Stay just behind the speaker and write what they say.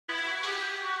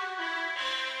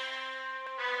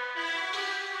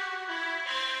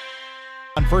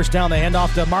On first down, they hand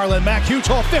off to Marlon Mack. Huge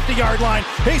hole, 50-yard line.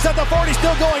 He's at the 40,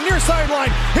 still going near sideline.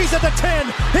 He's at the 10.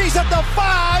 He's at the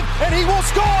 5, and he will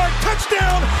score.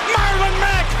 Touchdown, Marlon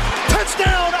Mack.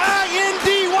 Touchdown,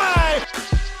 INDY.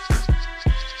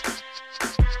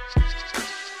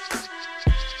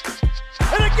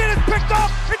 And again, it's picked off.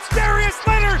 It's Darius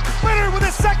Leonard. Leonard with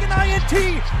his second INT,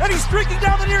 and he's streaking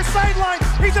down the near sideline.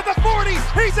 He's at the 40.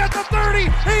 He's at the 30.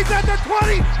 He's at the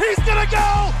 20. He's gonna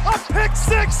go. A pick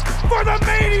six for the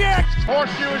Maniac.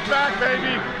 Horseshoe is back,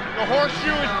 baby. The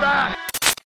horseshoe is back.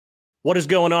 What is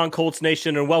going on, Colts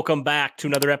Nation, and welcome back to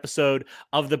another episode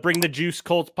of the Bring the Juice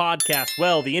Colts podcast.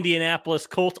 Well, the Indianapolis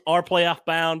Colts are playoff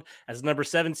bound as number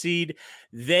 7 seed.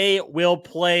 They will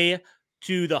play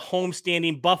to the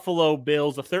homestanding Buffalo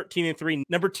Bills, the 13-3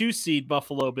 number 2 seed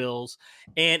Buffalo Bills.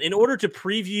 And in order to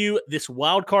preview this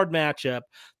wild card matchup,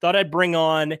 thought I'd bring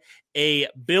on a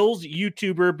Bills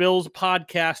YouTuber, Bills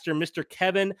podcaster, Mr.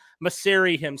 Kevin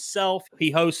Masseri himself.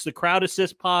 He hosts the Crowd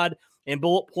Assist Pod and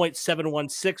Bullet Point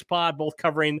 716 Pod, both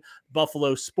covering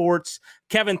Buffalo sports.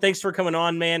 Kevin, thanks for coming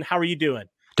on, man. How are you doing?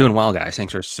 Doing well, guys.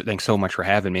 Thanks so much for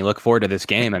having me. Look forward to this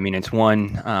game. I mean, it's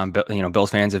one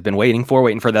Bills fans have been waiting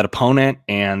for that opponent,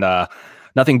 and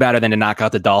nothing better than to knock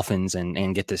out the Dolphins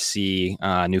and get to see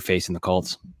a new face in the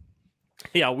Colts.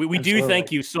 Yeah, we do thank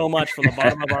you so much from the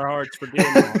bottom of our hearts for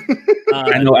doing that.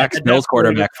 I know ex-Bills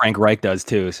quarterback Frank Reich does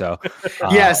too. So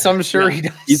yes, I'm sure he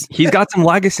does. He's got some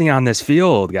legacy on this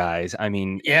field, guys. I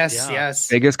mean, yes,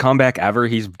 biggest comeback ever.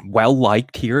 He's well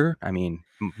liked here. I mean,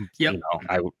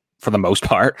 for the most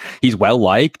part, he's well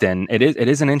liked, and it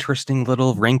is an interesting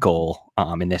little wrinkle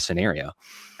in this scenario.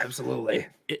 Absolutely.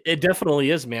 It definitely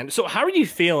is, man. So how are you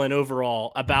feeling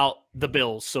overall about the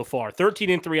Bills so far?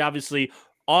 13-3, obviously,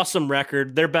 awesome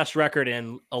record, their best record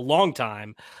in a long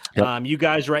time. Yep. You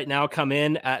guys right now come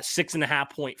in at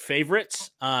 6.5-point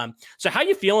favorites. So how are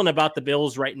you feeling about the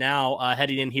Bills right now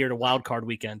heading in here to Wild Card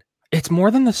Weekend? It's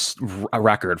more than a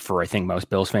record for, I think, most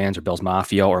Bills fans or Bills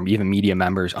Mafia or even media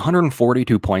members.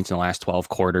 142 points in the last 12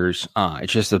 quarters.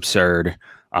 It's just absurd.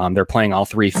 They're playing all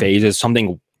three phases.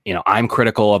 Something, I'm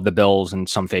critical of the Bills in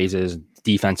some phases.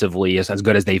 Defensively, is as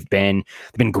good as they've been.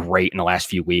 They've been great in the last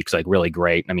few weeks, like really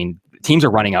great. I mean, teams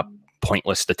are running up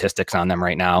pointless statistics on them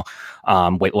right now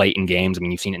late in games. I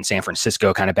mean, you've seen it in San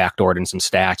Francisco, kind of backdoored in some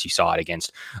stats. You saw it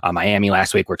against Miami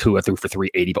last week where Tua threw for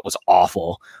 380, but was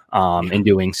awful in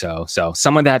doing so. So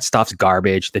some of that stuff's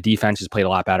garbage. The defense has played a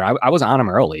lot better. I was on them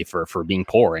early for being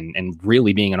poor and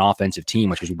really being an offensive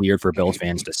team, which is weird for Bills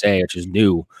fans to say, which is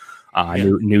new.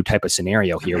 New type of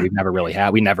scenario here. We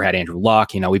never had Andrew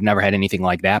Luck. We've never had anything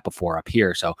like that before up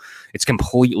here. So it's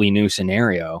completely new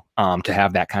scenario to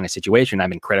have that kind of situation. I've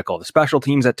been critical of the special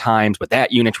teams at times, but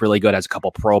that unit's really good. Has a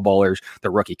couple Pro Bowlers.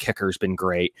 Their rookie kicker's been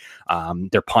great.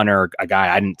 Their punter, a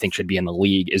guy I didn't think should be in the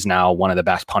league, is now one of the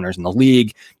best punters in the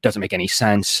league. Doesn't make any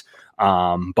sense.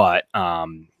 But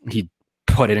he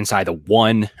put it inside the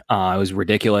one. It was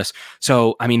ridiculous.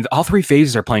 So, I mean, all three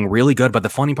phases are playing really good, but the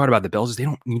funny part about the Bills is they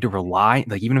don't need to rely,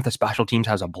 like, even if the special teams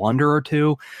has a blunder or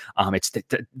two, it's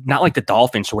not like the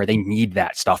Dolphins where they need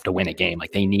that stuff to win a game.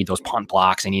 Like, they need those punt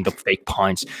blocks, they need the fake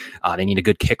punts, they need a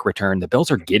good kick return. The Bills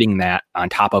are getting that on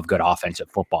top of good offensive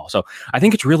football. So I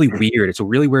think it's really weird. It's a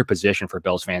really weird position for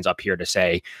Bills fans up here to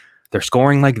say they're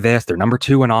scoring like this, they're number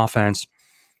 2 in offense,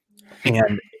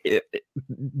 and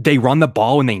they run the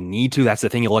ball when they need to. That's the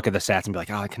thing. You look at the stats and be like,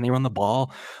 oh, can they run the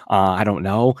ball? I don't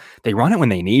know. They run it when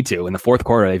they need to. In the fourth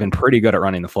quarter, they've been pretty good at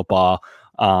running the football.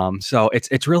 So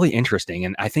it's really interesting.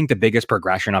 And I think the biggest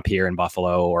progression up here in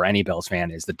Buffalo or any Bills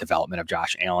fan is the development of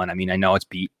Josh Allen. I mean, I know it's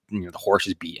the horse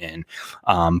is beaten,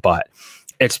 but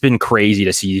it's been crazy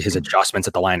to see his adjustments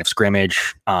at the line of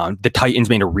scrimmage. The Titans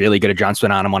made a really good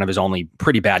adjustment on him. One of his only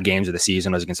pretty bad games of the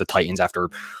season was against the Titans after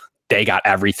they got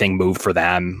everything moved for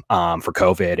them for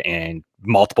COVID and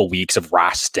multiple weeks of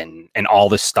rest and all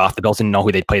this stuff. The Bills didn't know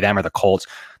who they'd play, them or the Colts.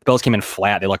 The Bills came in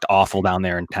flat. They looked awful down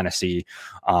there in Tennessee.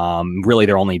 Really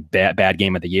their only bad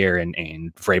game of the year.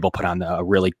 And Vrabel put on a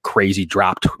really crazy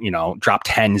drop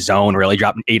 10 zone, really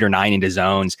dropped 8 or 9 into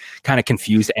zones, kind of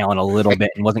confused Allen a little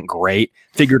bit and wasn't great.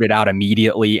 Figured it out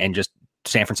immediately and just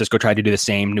San Francisco tried to do the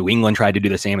same. New England tried to do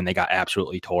the same, and they got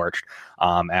absolutely torched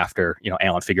after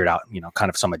Allen figured out kind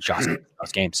of some adjustment in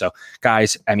those games. So,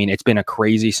 guys, I mean, it's been a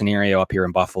crazy scenario up here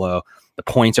in Buffalo. The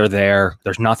points are there.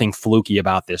 There's nothing fluky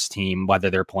about this team, whether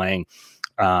they're playing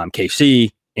KC,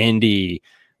 Indy,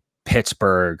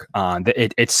 Pittsburgh.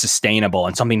 It's sustainable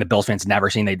and something the Bills fans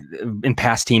never seen. In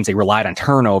past teams, they relied on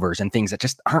turnovers and things that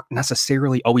just aren't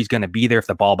necessarily always going to be there if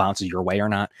the ball bounces your way or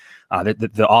not.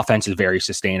 The offense is very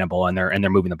sustainable and they're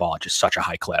moving the ball at just such a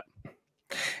high clip.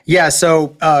 Yeah.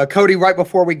 So, Cody, right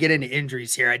before we get into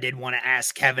injuries here, I did want to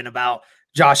ask Kevin about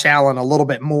Josh Allen a little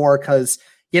bit more because,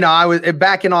 I was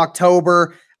back in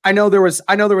October. I know there was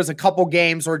a couple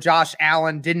games where Josh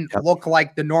Allen didn't look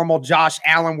like the normal Josh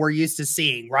Allen we're used to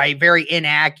seeing, right? Very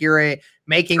inaccurate,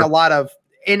 making a lot of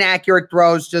inaccurate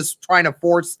throws, just trying to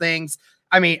force things.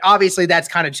 I mean, obviously that's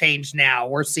kind of changed now.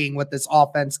 We're seeing what this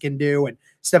offense can do, and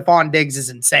Stephon Diggs is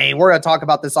insane. We're going to talk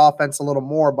about this offense a little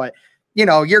more, but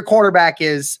your quarterback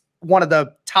is one of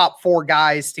the top 4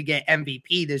 guys to get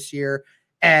MVP this year,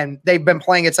 and they've been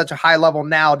playing at such a high level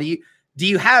now. Do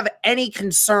you have any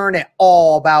concern at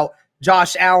all about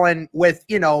Josh Allen with,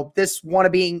 this one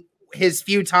of being his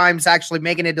few times actually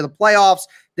making it to the playoffs,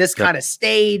 this kind of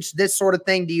stage, this sort of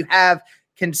thing? Do you have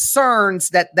concerns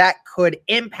that could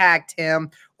impact him,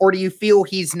 or do you feel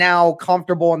he's now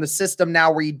comfortable in the system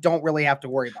now where you don't really have to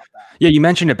worry about that? Yeah, you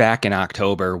mentioned it back in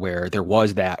October where there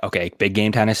was that, big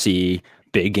game Tennessee,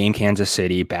 big game Kansas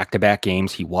City, back-to-back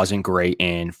games. He wasn't great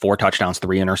in 4 touchdowns,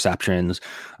 3 interceptions,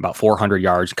 about 400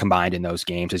 yards combined in those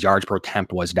games. His yards per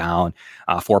attempt was down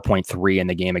 4.3 in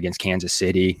the game against Kansas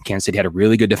City. Kansas City had a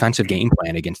really good defensive game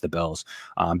plan against the Bills,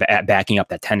 backing up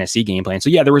that Tennessee game plan. So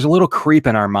yeah, there was a little creep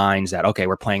in our minds that,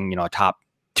 we're playing,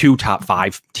 two top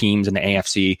 5 teams in the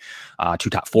AFC, 2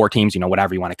 top 4 teams,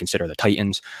 whatever you want to consider the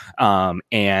Titans.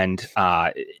 And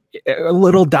a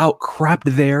little doubt crept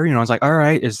there. I was like, all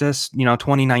right, is this,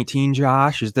 2019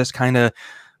 Josh? Is this kind of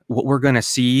what we're going to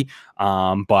see?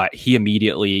 But he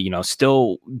immediately,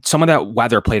 still some of that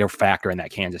weather played a factor in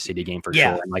that Kansas City game for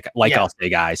sure. And like I'll say,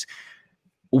 guys,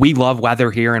 we love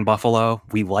weather here in Buffalo.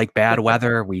 We like bad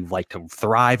weather. We like to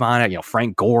thrive on it.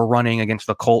 Frank Gore running against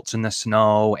the Colts in the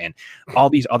snow and all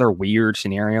these other weird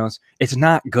scenarios. It's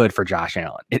not good for Josh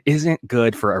Allen. It isn't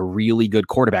good for a really good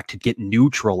quarterback to get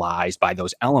neutralized by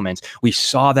those elements. We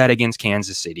saw that against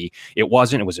Kansas City. It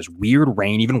was this weird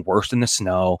rain, even worse than the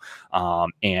snow.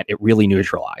 And it really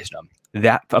neutralized him.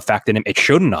 That affected him. It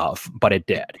shouldn't have, but it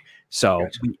did. So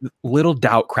little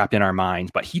doubt crept in our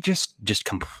minds, but he just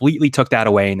completely took that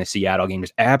away in the Seattle game,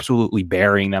 just absolutely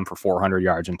burying them for 400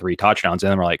 yards and 3 touchdowns.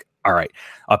 And then we're like, all right,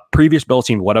 a previous Bills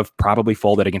team would have probably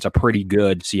folded against a pretty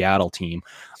good Seattle team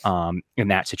in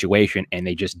that situation. And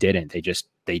they just didn't. They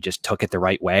just took it the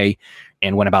right way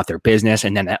and went about their business.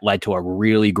 And then that led to a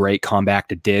really great comeback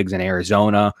to Diggs in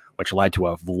Arizona, which led to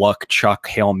a luck chuck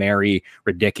Hail Mary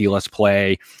ridiculous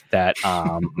play that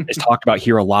is talked about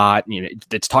here a lot.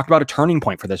 It's talked about a turning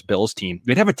point for this Bills team.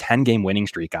 We'd have a 10-game winning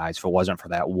streak, guys, if it wasn't for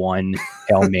that one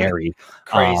Hail Mary.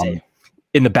 Crazy.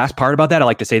 And the best part about that, I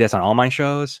like to say this on all my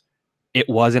shows, it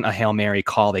wasn't a Hail Mary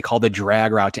call. They called the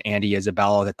drag route to Andy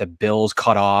Isabella that the Bills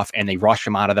cut off, and they rushed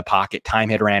him out of the pocket. Time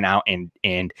had ran out,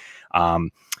 and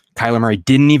Kyler Murray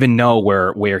didn't even know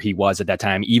where he was at that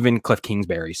time. Even Cliff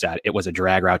Kingsbury said it was a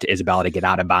drag route to Isabella to get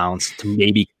out of bounds to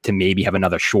maybe have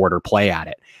another shorter play at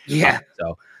it. Yeah.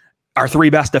 So our 3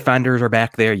 best defenders are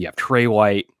back there. You have Trey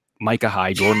White, Micah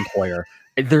Hyde, Jordan Poyer.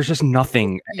 There's just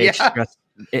nothing.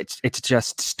 It's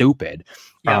just stupid.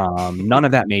 None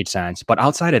of that made sense. But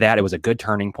outside of that, it was a good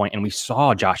turning point, and we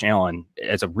saw Josh Allen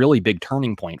as a really big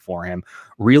turning point for him.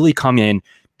 Really come in,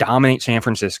 dominate San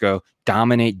Francisco,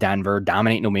 dominate Denver,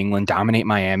 dominate New England, dominate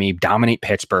Miami, dominate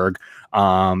Pittsburgh.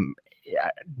 The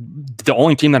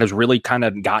only team that has really kind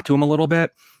of got to him a little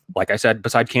bit, like I said,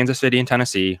 besides Kansas City and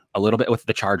Tennessee, a little bit with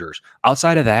the Chargers.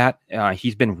 Outside of that,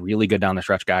 he's been really good down the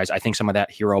stretch, guys. I think some of that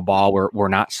hero ball we're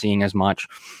not seeing as much,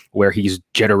 where he's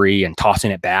jittery and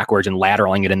tossing it backwards and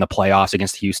lateraling it in the playoffs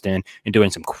against Houston and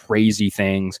doing some crazy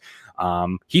things.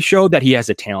 He showed that he has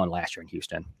a talent last year in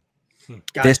Houston.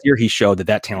 This year, he showed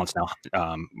that talent's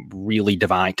now really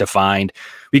defined.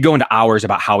 We go into hours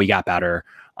about how he got better.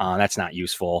 That's not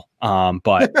useful.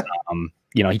 But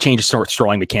he changed his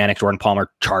throwing mechanics. Jordan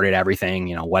Palmer charted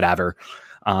everything, whatever.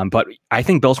 But I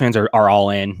think Bills fans are all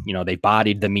in. They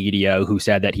bodied the media who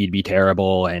said that he'd be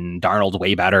terrible and Darnold's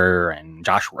way better and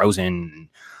Josh Rosen.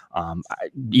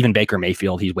 Even Baker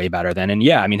Mayfield, he's way better than. And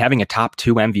yeah, I mean, having a top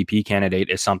 2 MVP candidate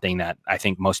is something that I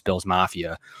think most Bills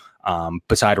Mafia,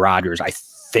 beside Rodgers, I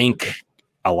think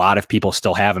a lot of people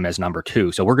still have him as number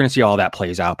 2. So we're going to see all that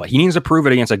plays out, but he needs to prove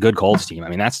it against a good Colts team. I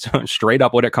mean, that's straight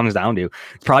up what it comes down to.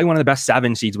 It's probably one of the best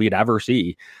 7 seeds we'd ever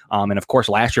see. And of course,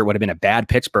 last year it would have been a bad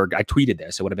Pittsburgh. I tweeted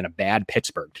this. It would have been a bad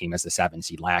Pittsburgh team as the 7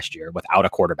 seed last year without a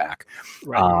quarterback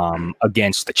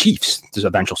against the Chiefs, the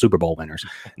eventual Super Bowl winners.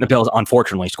 And the Bills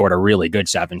unfortunately scored a really good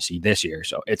 7 seed this year.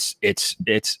 So it's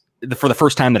for the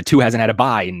first time that 2 hasn't had a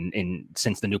bye in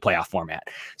since the new playoff format.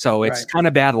 So it's kind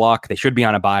of bad luck. They should be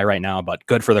on a bye right now, but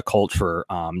good for the Colts for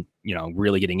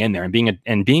really getting in there and being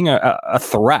a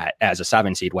threat as a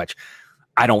 7 seed, which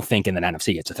I don't think in the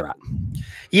NFC it's a threat.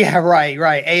 Yeah, right.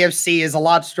 AFC is a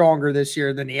lot stronger this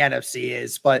year than the NFC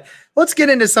is. But let's get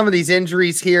into some of these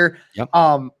injuries here. Yep.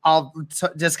 I'll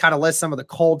just kind of list some of the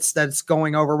Colts that's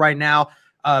going over right now.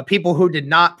 People who did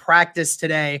not practice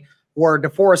today were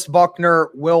DeForest Buckner,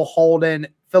 Will Holden,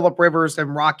 Phillip Rivers,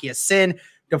 and Rocky Ya-Sin.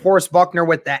 DeForest Buckner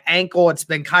with the ankle, it's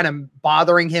been kind of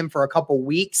bothering him for a couple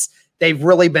weeks. They've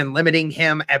really been limiting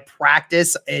him at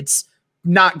practice. It's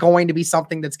not going to be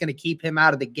something that's going to keep him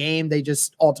out of the game. They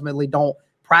just ultimately don't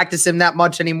practice him that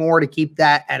much anymore to keep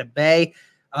that at a bay.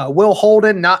 Will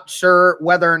Holden, not sure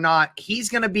whether or not he's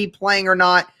going to be playing or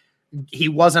not. He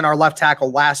wasn't our left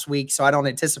tackle last week, so I don't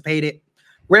anticipate it.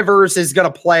 Rivers is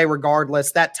going to play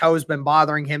regardless. That toe's been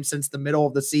bothering him since the middle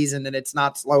of the season, and it's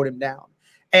not slowed him down.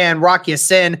 And Rocky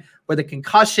Ya-Sin with a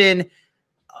concussion,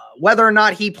 whether or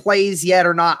not he plays yet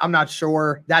or not, I'm not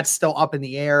sure. That's still up in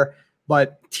the air.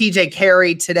 But TJ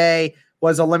Carey today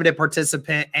was a limited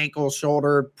participant, ankle,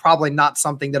 shoulder, probably not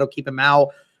something that'll keep him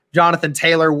out. Jonathan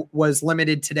Taylor was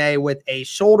limited today with a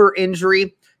shoulder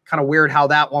injury. Kind of weird how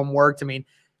that one worked. I mean,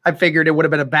 I figured it would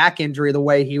have been a back injury the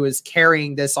way he was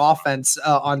carrying this offense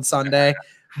on Sunday.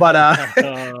 But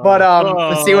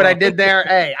see what I did there?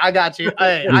 Hey, I got you.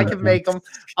 Hey, I can make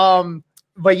them.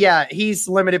 But yeah, he's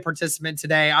limited participant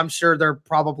today. I'm sure they're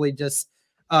probably just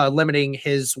limiting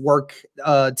his work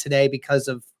today because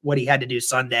of what he had to do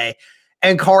Sunday.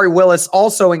 And Khari Willis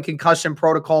also in concussion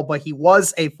protocol, but he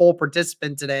was a full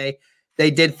participant today.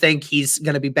 They did think he's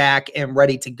going to be back and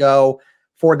ready to go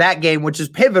for that game, which is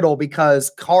pivotal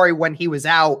because Khari, when he was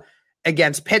out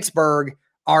against Pittsburgh,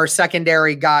 our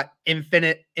secondary got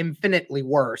infinitely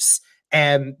worse.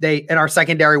 And our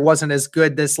secondary wasn't as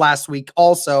good this last week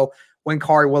also when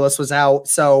Khari Willis was out.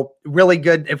 So really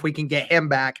good if we can get him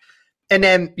back. And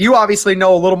then you obviously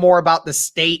know a little more about the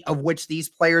state of which these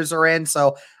players are in.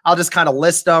 So I'll just kind of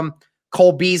list them.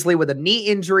 Cole Beasley with a knee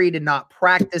injury did not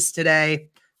practice today.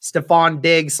 Stephon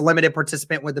Diggs, limited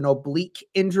participant with an oblique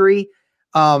injury.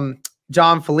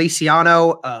 John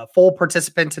Feliciano, full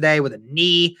participant today with a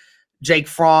knee. Jake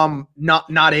Fromm,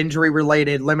 not injury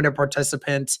related, limited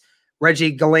participant.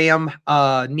 Reggie Gilliam,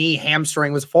 knee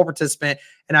hamstring, was a full participant.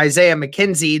 And Isaiah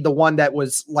McKenzie, the one that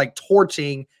was like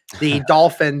torching the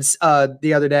Dolphins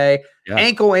the other day,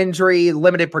 ankle injury,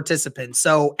 limited participant.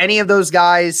 So any of those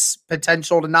guys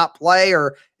potential to not play,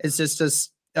 or is this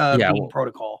just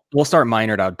protocol? We'll start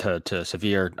minor out to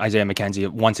severe. Isaiah McKenzie,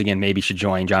 once again, maybe should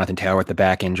join. Jonathan Taylor with the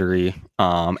back injury.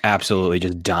 Absolutely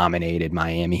just dominated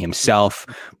Miami himself.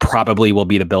 Probably will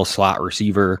be the Bill slot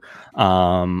receiver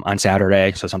on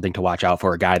Saturday. So something to watch out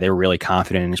for. A guy they were really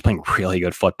confident in. He's playing really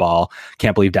good football.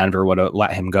 Can't believe Denver would have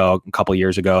let him go a couple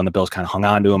years ago. And the Bills kind of hung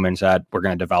on to him and said, we're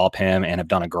going to develop him, and have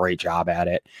done a great job at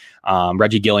it.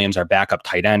 Reggie Gilliam's our backup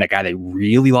tight end, a guy they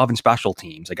really love in special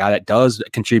teams, a guy that does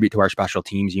contribute to our special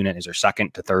teams unit, is our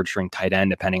second to third string tight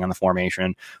end, depending on the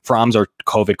formation. Fromm's our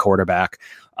COVID quarterback,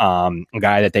 a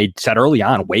guy that they said early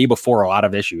on, way before a lot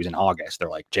of issues in August. They're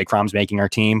like, Jake Fromm's making our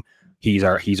team. He's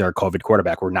our COVID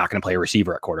quarterback. We're not going to play a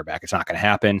receiver at quarterback. It's not going to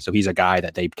happen. So he's a guy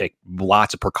that they take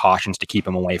lots of precautions to keep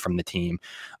him away from the team.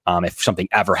 If something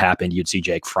ever happened, you'd see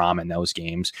Jake Fromm in those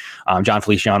games. John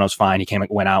Feliciano's fine. He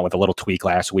went out with a little tweak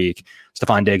last week.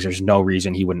 Stephon Diggs, there's no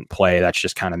reason he wouldn't play. That's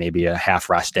just kind of maybe a half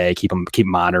rest day. Keep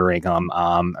monitoring him.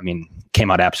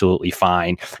 Came out absolutely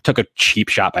fine. Took a cheap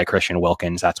shot by Christian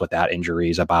Wilkins. That's what that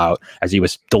injury is about, as he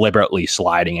was deliberately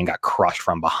sliding and got crushed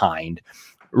from behind.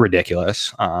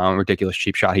 Ridiculous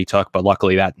cheap shot he took, but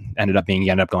luckily that ended up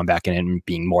going back in and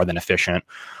being more than efficient.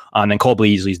 And then Cole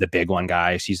Beasley's the big one,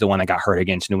 guys. He's the one that got hurt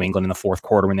against New England in the fourth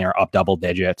quarter when they were up double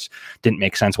digits. Didn't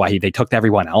make sense why they took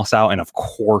everyone else out, and of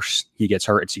course he gets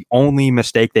hurt. It's the only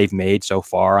mistake they've made so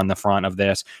far on the front of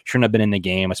this. Shouldn't have been in the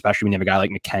game, especially when you have a guy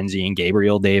like McKenzie and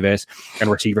Gabriel Davis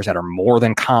and receivers that are more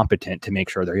than competent to make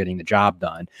sure they're getting the job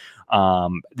done.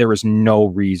 There was no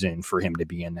reason for him to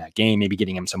be in that game. Maybe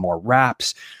getting him some more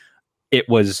reps. It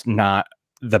was not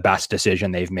the best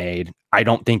decision they've made. I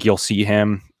don't think you'll see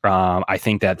him. I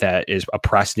think that is a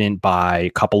precedent by a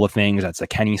couple of things. That's the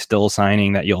Kenny Still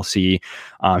signing that you'll see.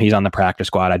 He's on the practice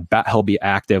squad. I bet he'll be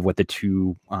active with the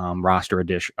two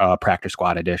practice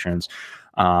squad additions.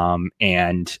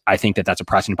 And I think that's a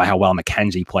precedent by how well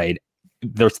McKenzie played.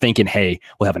 They're thinking, hey,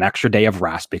 we'll have an extra day of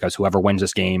rest because whoever wins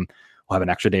this game will have an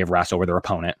extra day of rest over their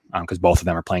opponent, because both of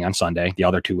them are playing on Sunday, the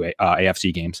other two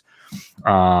AFC games.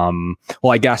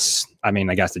 I guess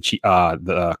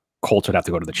the Colts would have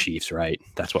to go to the Chiefs, right?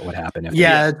 That's what would happen.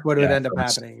 That's what would end up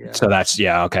happening. Yeah. So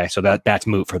okay. So that's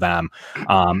moot for them.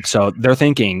 So they're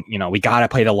thinking, we got to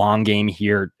play the long game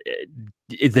here.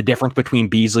 is the difference between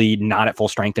Beasley not at full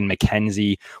strength and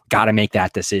McKenzie. Got to make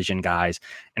that decision, guys.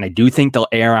 And I do think they'll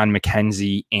err on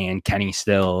McKenzie and Kenny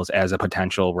Stills as a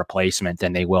potential replacement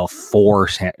than they will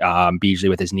force Beasley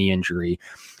with his knee injury.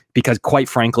 Because quite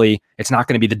frankly, it's not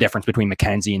going to be the difference between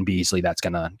McKenzie and Beasley that's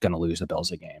going to lose the Bills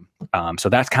a game. So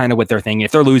that's kind of what they're thinking.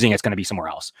 If they're losing, it's going to be somewhere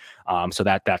else. So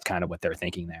that's kind of what they're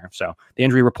thinking there. So the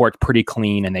injury report's pretty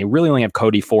clean, and they really only have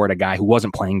Cody Ford, a guy who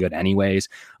wasn't playing good anyways.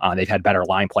 They've had better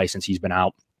line play since he's been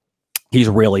out. He's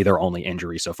really their only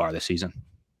injury so far this season.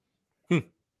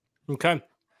 Okay.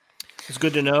 It's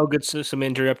good to know. Good, some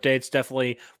injury updates.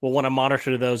 Definitely we'll want to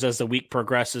monitor those as the week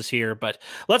progresses here. But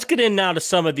let's get in now to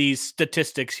some of these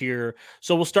statistics here.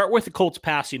 So we'll start with the Colts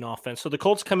passing offense. So the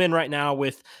Colts come in right now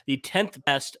with the 10th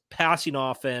best passing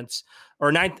offense,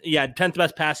 or 10th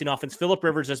best passing offense. Phillip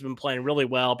Rivers has been playing really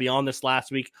well beyond this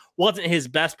last week. Wasn't his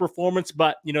best performance,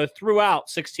 but throughout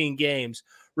 16 games,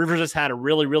 Rivers has had a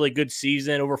really, really good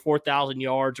season, over 4,000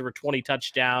 yards, over 20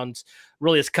 touchdowns,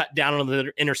 really has cut down on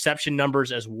the interception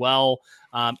numbers as well.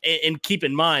 And keep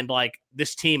in mind, like,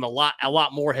 this team, a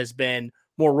lot more has been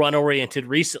more run-oriented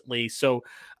recently. So,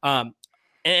 and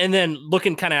then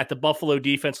looking kind of at the Buffalo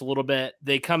defense a little bit,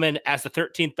 they come in as the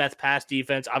 13th best pass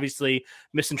defense, obviously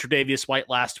missing Tre'Davious White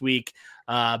last week.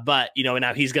 But,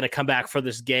 now he's going to come back for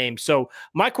this game. So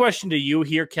my question to you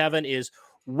here, Kevin, is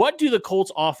what do the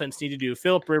Colts offense need to do?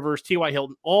 Phillip Rivers, T.Y.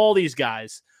 Hilton, all these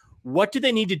guys, what do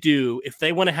they need to do if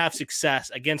they want to have success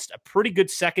against a pretty good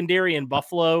secondary in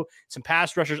Buffalo, some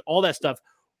pass rushers, all that stuff?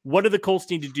 What do the Colts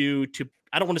need to do to,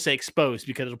 I don't want to say expose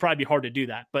because it'll probably be hard to do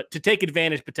that, but to take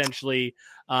advantage potentially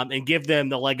and give them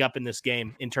the leg up in this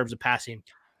game in terms of passing?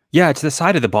 Yeah, it's the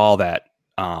side of the ball that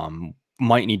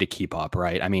might need to keep up,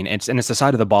 right? I mean, it's the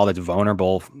side of the ball that's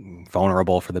vulnerable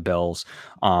for the Bills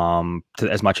to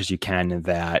as much as you can,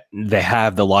 that they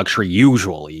have the luxury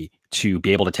usually to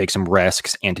be able to take some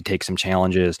risks and to take some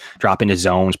challenges, drop into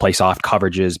zones, play soft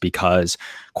coverages, because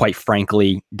quite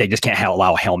frankly, they just can't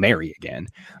allow a Hail Mary again.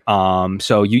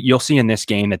 So you'll see in this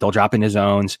game that they'll drop into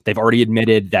zones. They've already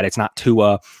admitted that it's not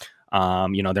Tua.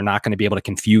 They're not going to be able to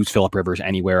confuse Phillip Rivers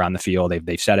anywhere on the field.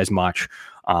 They've said as much.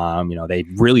 They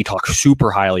really talk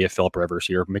super highly of Phillip Rivers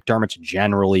here. McDermott's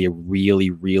generally really,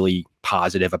 really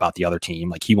positive about the other team.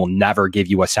 Like, he will never give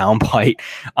you a soundbite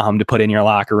to put in your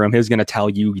locker room. He's going to tell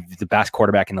you he's the best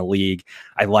quarterback in the league.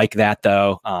 I like that,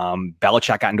 though.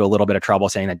 Belichick got into a little bit of trouble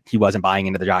saying that he wasn't buying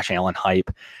into the Josh Allen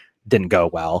hype. Didn't go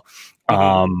well.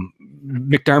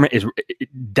 McDermott is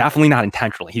definitely not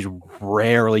intentionally. He's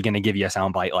rarely going to give you a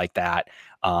soundbite like that.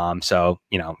 So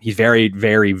he's very,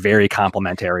 very, very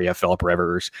complimentary of Phillip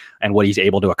Rivers and what he's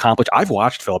able to accomplish. I've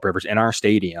watched Phillip Rivers in our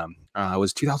stadium. It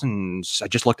was 2000. I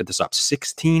just looked at this up.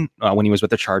 16 when he was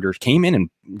with the Chargers, came in and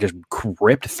just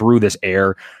ripped through this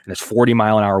air and this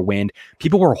 40-mile-an-hour wind.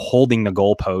 People were holding the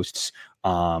goalposts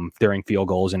during field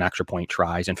goals and extra point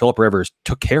tries, and Phillip Rivers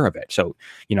took care of it. So,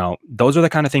 those are the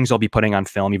kind of things they'll be putting on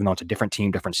film, even though it's a different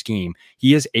team, different scheme.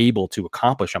 He is able to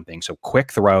accomplish something. So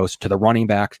quick throws to the running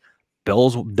backs.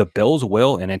 The Bills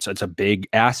will, and it's a big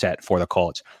asset for the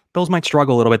Colts. Bills might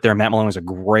struggle a little bit there. Matt Malone is a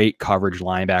great coverage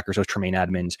linebacker, so is Tremaine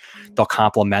Edmonds. They'll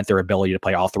complement their ability to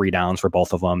play all three downs for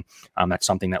both of them. That's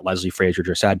something that Leslie Frazier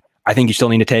just said. I think you still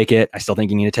need to take it. I still think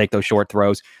you need to take those short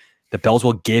throws. The Bills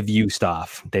will give you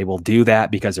stuff. They will do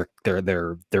that because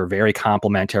they're very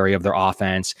complimentary of their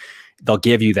offense. They'll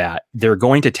give you that. They're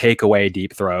going to take away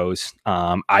deep throws.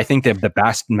 I think that the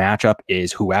best matchup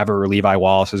is whoever Levi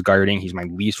Wallace is guarding. He's my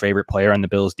least favorite player on the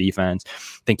Bills defense.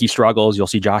 I think he struggles. You'll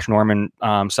see Josh Norman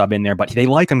sub in there, but they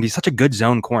like him. He's such a good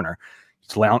zone corner.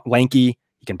 He's lanky.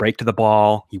 He can break to the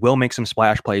ball. He will make some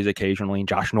splash plays occasionally.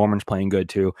 Josh Norman's playing good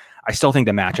too. I still think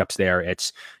the matchup's there.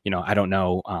 It's, I don't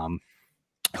know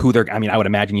I would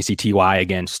imagine you see T.Y.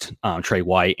 against Trey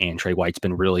White, and Trey White's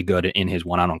been really good in his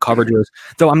one-on-one coverages,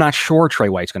 though I'm not sure Trey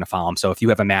White's going to follow him. So if you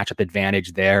have a matchup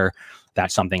advantage there,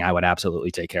 that's something I would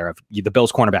absolutely take care of. The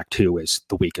Bills cornerback too is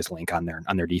the weakest link on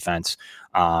their defense.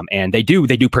 And they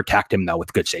do protect him though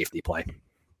with good safety play.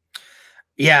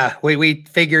 Yeah, we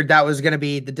figured that was going to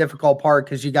be the difficult part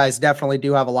because you guys definitely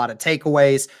do have a lot of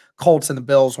takeaways. Colts and the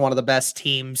Bills, one of the best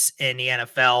teams in the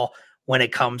NFL when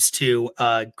it comes to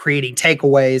creating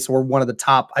takeaways, or one of the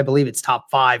top, I believe it's top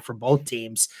 5 for both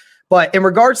teams. But in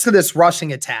regards to this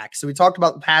rushing attack, so we talked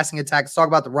about the passing attack, let's talk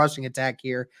about the rushing attack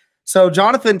here. So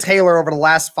Jonathan Taylor over the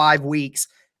last 5 weeks,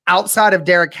 outside of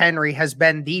Derrick Henry, has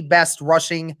been the best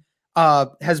rushing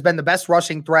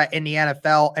threat in the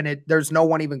NFL, and there's no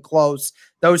one even close.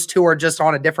 Those two are just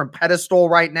on a different pedestal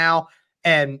right now.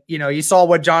 And, you saw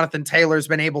what Jonathan Taylor's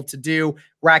been able to do,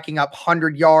 racking up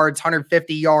 100 yards,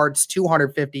 150 yards,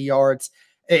 250 yards.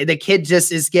 The kid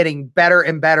just is getting better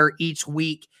and better each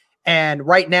week. And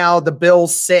right now, the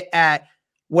Bills sit at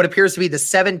what appears to be the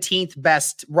 17th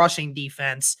best rushing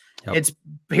defense. Yep. It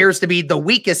appears to be the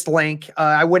weakest link.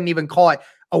 I wouldn't even call it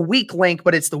a weak link,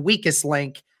 but it's the weakest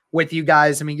link with you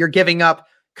guys. I mean, you're giving up,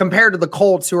 compared to the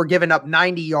Colts, who are giving up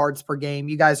 90 yards per game,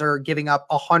 you guys are giving up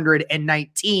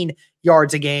 119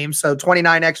 yards a game. So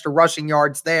 29 extra rushing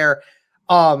yards there.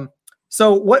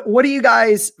 So what do you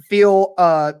guys feel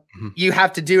you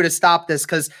have to do to stop this?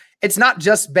 Because it's not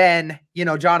just been,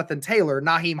 Jonathan Taylor.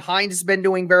 Nyheim Hines has been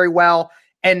doing very well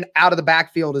and out of the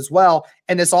backfield as well.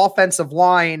 And this offensive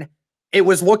line, it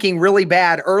was looking really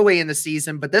bad early in the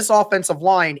season, but this offensive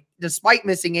line, despite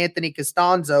missing Anthony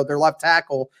Costanzo, their left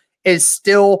tackle, is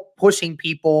still pushing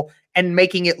people and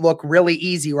making it look really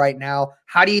easy right now.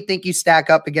 How do you think you stack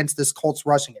up against this Colts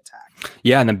rushing attack?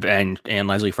 Yeah, and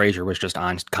Leslie Frazier was just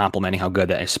on complimenting how good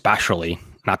that, especially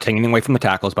not taking anything away from the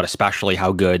tackles, but especially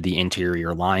how good the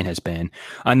interior line has been.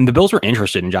 And the Bills were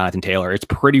interested in Jonathan Taylor. It's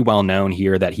pretty well known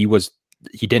here that he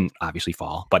didn't obviously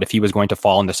fall, but if he was going to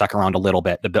fall in the second round a little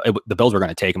bit, the Bills were going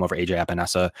to take him over AJ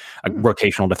Epinesa, a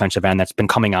rotational defensive end that's been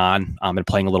coming on and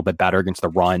playing a little bit better against the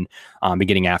run,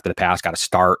 beginning after the pass, got a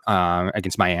start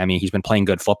against Miami. He's been playing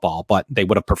good football, but they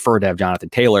would have preferred to have Jonathan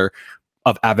Taylor,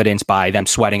 of evidence by them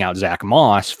sweating out Zach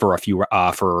Moss for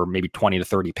for maybe 20 to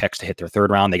 30 picks to hit their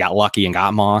third round. They got lucky and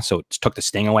got Moss, so it took the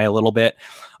sting away a little bit.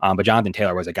 But Jonathan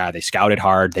Taylor was a guy they scouted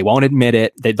hard. They won't admit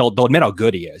it. They'll admit how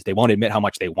good he is. They won't admit how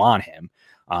much they want him.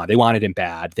 They wanted him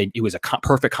bad. He was a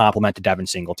perfect complement to Devin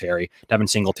Singletary. Devin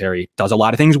Singletary does a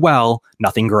lot of things well,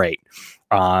 nothing great.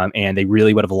 And they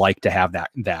really would have liked to have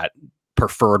that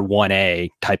preferred 1A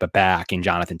type of back in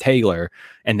Jonathan Taylor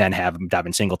and then have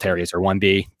Devin Singletary as their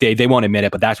 1B. They won't admit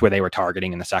it, but that's where they were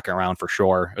targeting in the second round for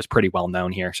sure. It was pretty well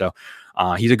known here. So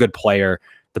he's a good player.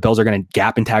 The Bills are going to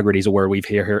gap integrity is a word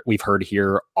we've heard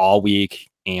here all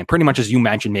week. And pretty much, as you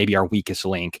mentioned, maybe our weakest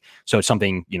link. So it's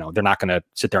something, they're not going to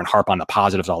sit there and harp on the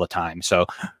positives all the time. So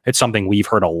it's something we've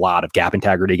heard a lot of: gap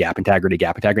integrity, gap integrity,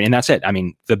 gap integrity. And that's it. I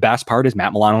mean, the best part is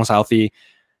Matt Milano is healthy.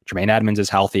 Jermaine Edmonds is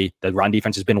healthy. The run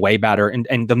defense has been way better.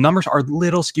 And the numbers are a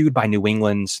little skewed by New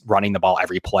England's running the ball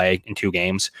every play in 2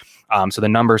 games. So the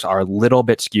numbers are a little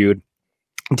bit skewed.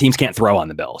 And teams can't throw on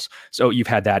the Bills. So you've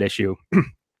had that issue.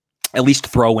 At least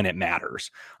throw when it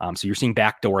matters. So you're seeing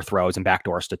backdoor throws and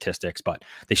backdoor statistics, but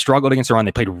they struggled against the run.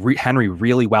 They played Henry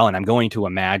really well, and I'm going to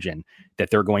imagine that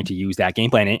they're going to use that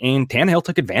game plan. And Tannehill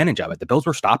took advantage of it. The Bills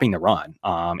were stopping the run,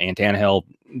 and Tannehill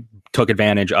took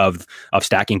advantage of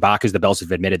stacking boxes. The Bills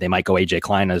have admitted they might go A.J.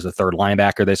 Klein as the third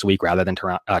linebacker this week rather than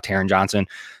Taron Johnson.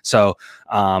 So,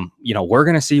 we're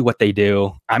going to see what they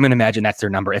do. I'm going to imagine that's their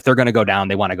number. If they're going to go down,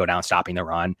 they want to go down stopping the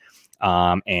run.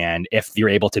 And if you're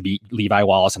able to beat Levi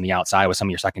Wallace on the outside with some of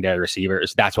your secondary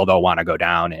receivers, that's where they'll want to go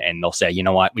down, and they'll say, you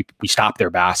know what, we stopped their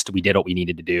best. We did what we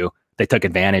needed to do. They took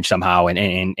advantage somehow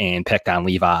and picked on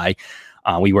Levi.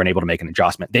 We weren't able to make an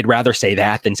adjustment. They'd rather say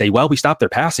that than say, well, we stopped their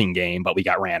passing game, but we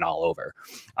got ran all over.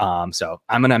 So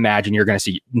I'm going to imagine you're going to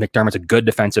see McDermott's a good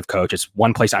defensive coach. It's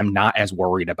one place I'm not as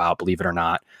worried about, believe it or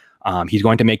not. He's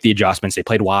going to make the adjustments. They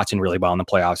played Watson really well in the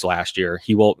playoffs last year.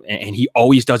 He will, and he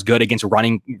always does good against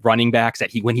running backs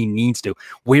that when he needs to.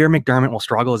 Where McDermott will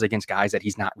struggle is against guys that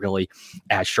he's not really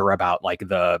as sure about, like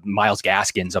the Myles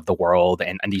Gaskins of the world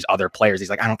and these other players. He's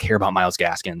like, I don't care about Myles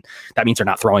Gaskin. That means they're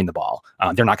not throwing the ball.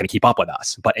 They're not going to keep up with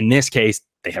us. But in this case,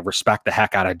 they have respect the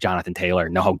heck out of Jonathan Taylor,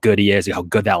 know how good he is, how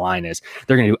good that line is.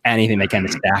 They're going to do anything they can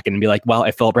to stack it and be like, well,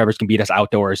 if Philip Rivers can beat us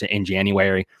outdoors in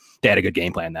January, they had a good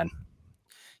game plan then.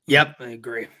 Yep, I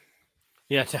agree.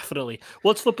 Yeah, definitely.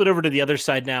 Well, let's flip it over to the other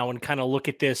side now and kind of look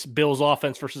at this Bills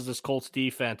offense versus this Colts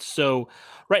defense. So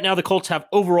right now the Colts have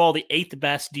overall the 8th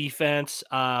best defense.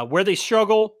 Where they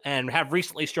struggle and have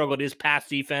recently struggled is pass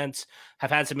defense.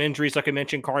 Have had some injuries, like I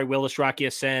mentioned, Kari Willis, Rocky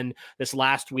Asen this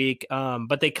last week.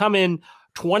 But they come in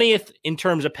 20th in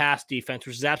terms of pass defense,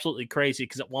 which is absolutely crazy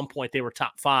because at one point they were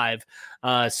top 5.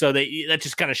 So that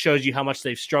just kind of shows you how much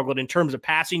they've struggled in terms of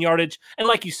passing yardage. And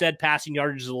like you said, passing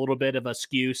yardage is a little bit of a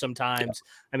skew sometimes.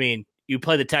 Yeah. I mean, you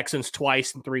play the Texans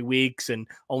twice in 3 weeks and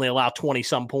only allow 20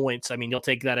 some points. I mean, you'll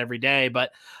take that every day,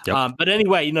 but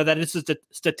anyway, that is a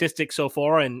statistic so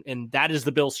far. And that is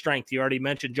the Bills' strength. You already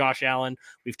mentioned Josh Allen.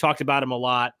 We've talked about him a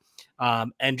lot.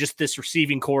 And just this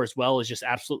receiving core as well is just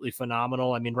absolutely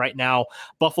phenomenal. I mean, right now,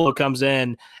 Buffalo comes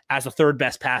in as the 3rd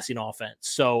best passing offense.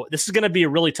 So this is going to be a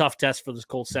really tough test for this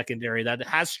Colts secondary that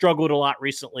has struggled a lot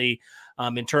recently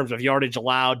in terms of yardage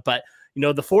allowed. But,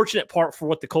 the fortunate part for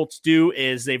what the Colts do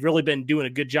is they've really been doing a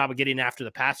good job of getting after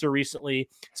the passer recently,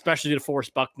 especially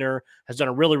DeForest Buckner has done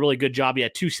a really, really good job. He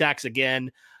had 2 sacks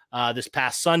again this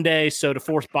past Sunday. So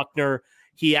DeForest Buckner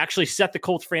He actually set the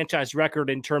Colts franchise record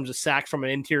in terms of sacks from an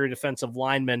interior defensive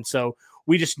lineman. So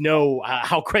we just know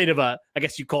how great of a, I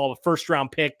guess you call it a first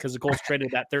round pick, because the Colts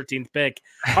traded that 13th pick,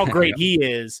 how great he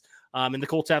is. And the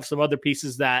Colts have some other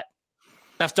pieces that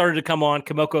have started to come on.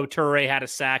 Kamoko Toure had a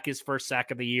sack, his first sack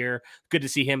of the year. Good to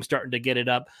see him starting to get it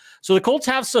up. So the Colts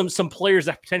have some players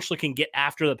that potentially can get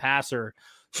after the passer.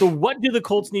 So what do the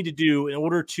Colts need to do in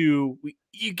order to,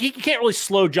 you can't really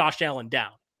slow Josh Allen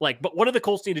down. But what do the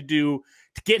Colts need to do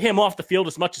to get him off the field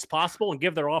as much as possible and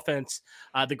give their offense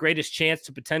the greatest chance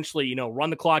to potentially, run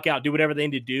the clock out, do whatever they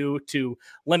need to do to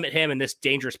limit him in this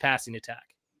dangerous passing attack?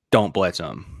 Don't blitz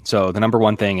him. So the number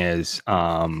one thing is,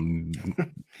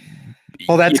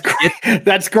 well, that's great.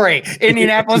 That's great.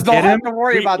 Indianapolis don't have to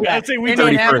worry about that.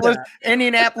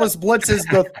 Indianapolis blitzes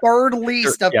the third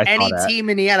least of any team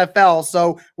in the NFL.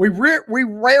 So we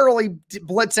rarely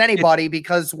blitz anybody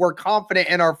because we're confident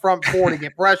in our front four to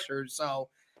get pressure. So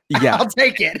yeah, I'll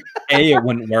take it. A, it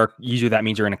wouldn't work. Usually that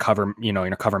means you're in a cover, in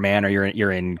a cover man, or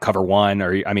you're in cover one,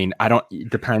 or it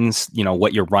depends,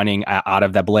 what you're running out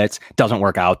of the blitz. Doesn't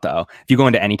work out though. If you go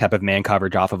into any type of man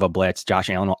coverage off of a blitz, Josh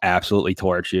Allen will absolutely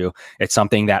torch you. It's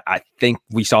something that I think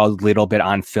we saw a little bit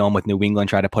on film with New England,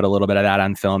 try to put a little bit of that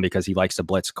on film because he likes to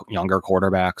blitz younger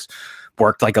quarterbacks.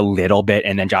 Worked like a little bit,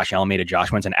 and then Josh Allen made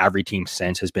adjustments, and every team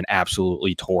since has been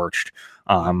absolutely torched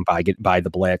by the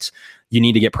blitz. You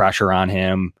need to get pressure on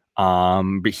him.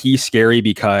 But he's scary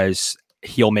because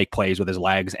he'll make plays with his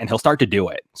legs and he'll start to do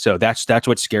it. So that's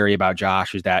what's scary about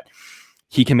Josh, is that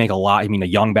he can make a lot. A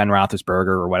young Ben Roethlisberger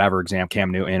or whatever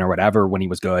Cam Newton or whatever, when he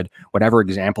was good, whatever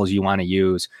examples you want to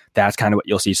use, that's kind of what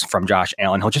you'll see from Josh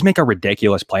Allen. He'll just make a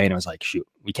ridiculous play and it was like, shoot,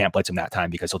 we can't blitz him that time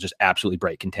because he'll just absolutely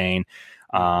break contain.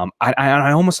 I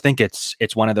almost think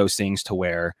it's one of those things to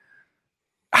where,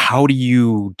 how do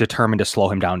you determine to slow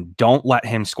him down? Don't let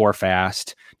him score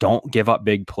fast. Don't give up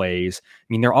big plays.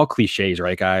 They're all cliches,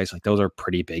 right, guys? Those are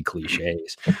pretty big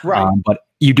cliches. Right. But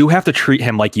you do have to treat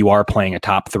him like you are playing a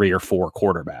top 3 or 4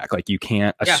 quarterback. You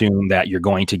can't assume that you're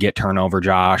going to get turnover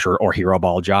Josh or hero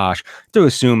ball Josh. To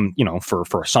assume,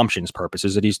 for assumptions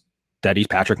purposes, that he's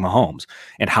Patrick Mahomes.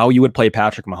 And how you would play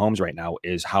Patrick Mahomes right now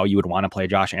is how you would want to play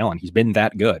Josh Allen. He's been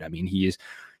that good.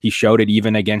 He showed it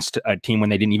even against a team when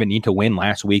they didn't even need to win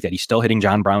last week, that he's still hitting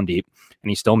John Brown deep and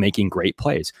he's still making great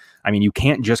plays. You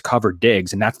can't just cover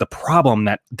Diggs, and that's the problem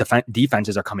that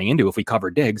defenses are coming into. If we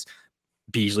cover Diggs,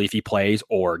 Beasley, if he plays,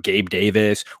 or Gabe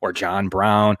Davis, or John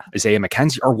Brown, Isaiah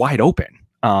McKenzie are wide open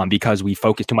because we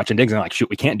focus too much on Diggs and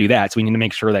shoot, we can't do that. So we need to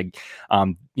make sure that,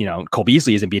 Cole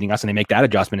Beasley isn't beating us, and they make that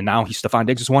adjustment. And now Stephon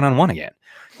Diggs is one-on-one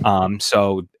again.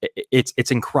 So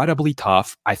it's incredibly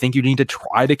tough. I think you need to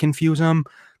try to confuse him.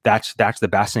 That's the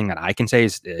best thing that I can say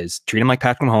is treat him like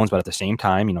Patrick Mahomes, but at the same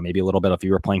time, maybe a little bit, if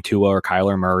you were playing Tua or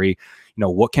Kyler Murray,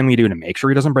 what can we do to make sure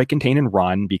he doesn't break contain and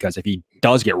run? Because if he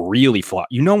does get really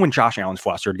when Josh Allen's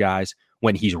flustered, guys,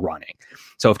 when he's running.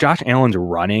 So if Josh Allen's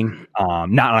running,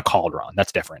 not on a called run,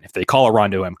 that's different. If they call a run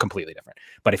to him, completely different.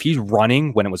 But if he's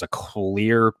running when it was a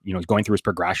clear, he's going through his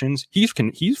progressions,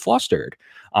 he's flustered.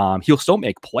 He'll still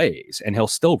make plays and he'll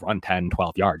still run 10,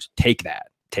 12 yards. Take that.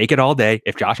 Take it all day.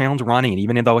 If Josh Allen's running, and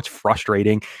even though it's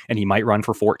frustrating and he might run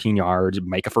for 14 yards,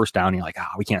 make a first down, and you're like,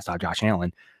 we can't stop Josh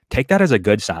Allen. Take that as a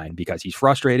good sign because he's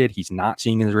frustrated. He's not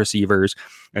seeing his receivers.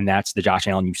 And that's the Josh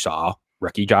Allen you saw.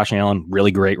 Rookie Josh Allen,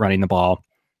 really great running the ball.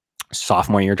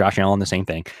 Sophomore year, Josh Allen, the same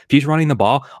thing. If he's running the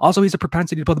ball, also he's a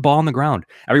propensity to put the ball on the ground.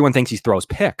 Everyone thinks he throws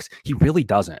picks. He really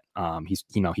doesn't.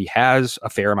 He has a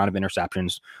fair amount of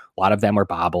interceptions. A lot of them were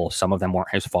bobble. Some of them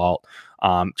weren't his fault.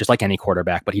 Just like any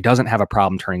quarterback, but he doesn't have a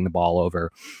problem turning the ball over.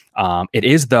 It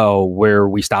is though where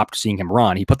we stopped seeing him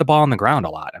run. He put the ball on the ground a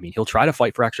lot. He'll try to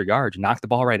fight for extra yards, knock the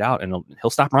ball right out, and he'll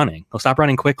stop running. He'll stop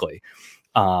running quickly.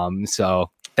 So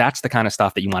that's the kind of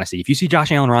stuff that you want to see. If you see Josh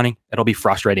Allen running, it'll be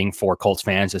frustrating for Colts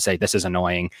fans to say, this is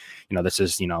annoying. This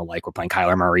is, like we're playing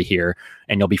Kyler Murray here,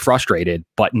 and you'll be frustrated,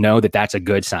 but know that that's a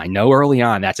good sign. Know early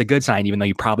on, that's a good sign, even though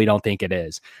you probably don't think it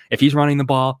is. If he's running the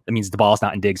ball, that means the ball's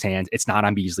not in Diggs' hands. It's not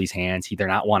on Beasley's hands. They're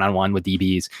not one-on-one with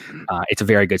DBs. It's a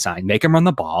very good sign. Make him run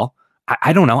the ball.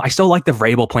 I don't know. I still like the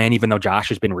Vrabel plan, even though Josh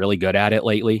has been really good at it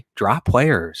lately. Drop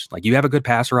players. You have a good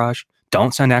pass rush.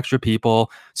 Don't send extra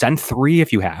people. Send 3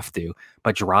 if you have to,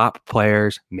 but drop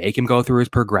players, make him go through his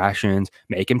progressions,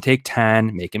 make him take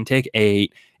 10, make him take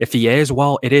 8. If he is,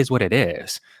 well, it is what it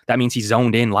is. That means he's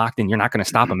zoned in, locked in. You're not going to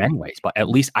stop him anyways. But at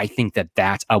least I think that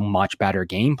that's a much better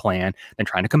game plan than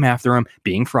trying to come after him,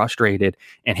 being frustrated,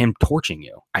 and him torching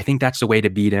you. I think that's the way to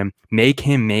beat him. Make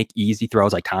him make easy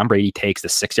throws like Tom Brady takes the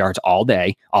 6 yards all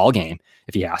day, all game,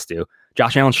 if he has to.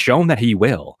 Josh Allen's shown that he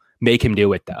will. Make him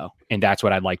do it, though. And that's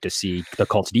what I'd like to see the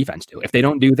Colts defense do. If they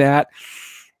don't do that,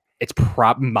 it's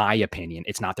my opinion,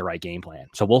 it's not the right game plan.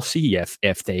 So we'll see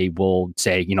if they will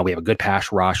say, we have a good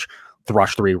pass rush,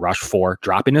 rush 3, rush 4,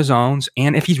 drop into zones.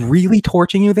 And if he's really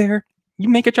torching you there, you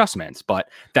make adjustments. But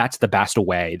that's the best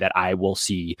way that I will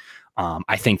see.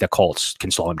 I think the Colts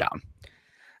can slow him down.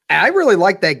 I really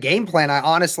like that game plan. I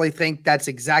honestly think that's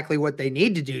exactly what they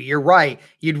need to do. You're right.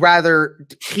 You'd rather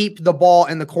keep the ball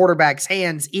in the quarterback's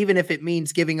hands, even if it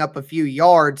means giving up a few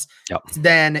yards,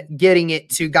 than getting it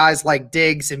to guys like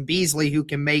Diggs and Beasley, who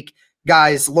can make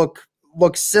guys look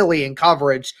silly in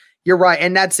coverage. You're right.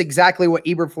 And that's exactly what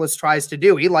Eberflus tries to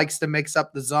do. He likes to mix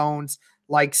up the zones,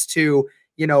 likes to,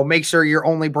 make sure you're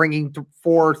only bringing 3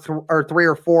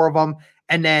 or 4 of them.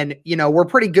 And then, we're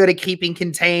pretty good at keeping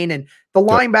contain, and the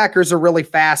linebackers are really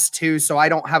fast too. So I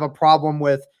don't have a problem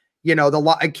with,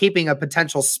 keeping a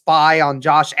potential spy on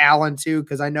Josh Allen too,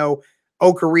 because I know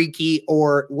Okereke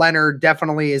or Leonard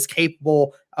definitely is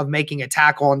capable of making a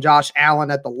tackle on Josh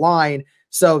Allen at the line.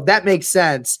 So that makes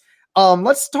sense.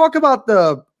 Let's talk about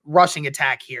the rushing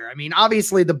attack here. I mean,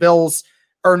 obviously the Bills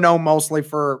are known mostly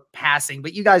for passing,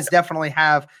 but you guys definitely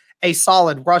have a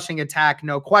solid rushing attack,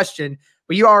 no question.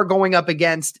 But you are going up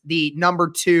against the number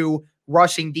 2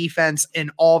 rushing defense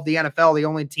in all of the NFL. The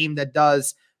only team that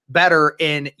does better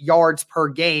in yards per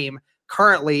game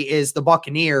currently is the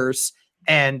Buccaneers,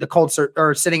 and the Colts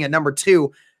are sitting at number 2.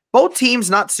 Both teams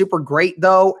not super great,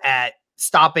 though, at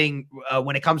stopping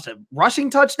when it comes to rushing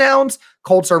touchdowns.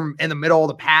 Colts are in the middle of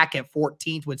the pack at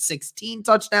 14th with 16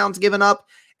 touchdowns given up,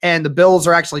 and the Bills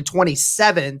are actually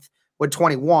 27th with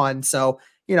 21. So,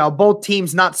 both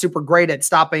teams not super great at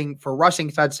stopping for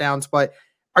rushing touchdowns, but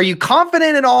are you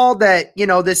confident at all that,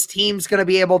 this team's going to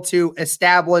be able to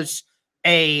establish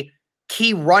a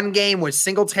key run game with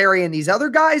Singletary and these other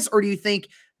guys? Or do you think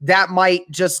that might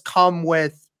just come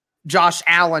with Josh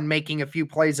Allen making a few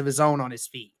plays of his own on his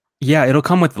feet? Yeah, it'll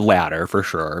come with the latter for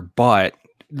sure. But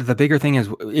the bigger thing is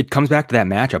it comes back to that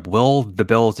matchup. Will the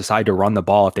Bills decide to run the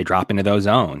ball if they drop into those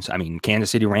zones? I mean, Kansas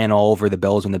City ran all over the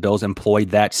Bills when the Bills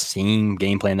employed that same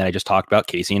game plan that I just talked about.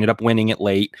 Casey ended up winning it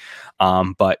late.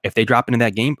 But if they drop into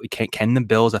that game, can the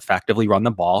Bills effectively run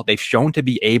the ball? They've shown to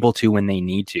be able to when they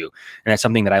need to. And that's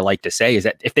something that I like to say is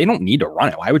that if they don't need to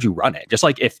run it, why would you run it? Just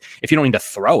like if you don't need to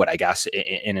throw it, I guess,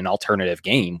 in an alternative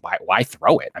game, why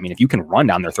throw it? I mean, if you can run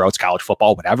down their throats, college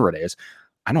football, whatever it is,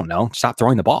 I don't know, stop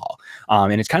throwing the ball.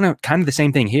 And it's kind of the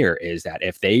same thing here is that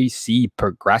if they see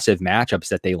progressive matchups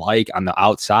that they like on the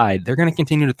outside, they're going to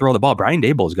continue to throw the ball. Brian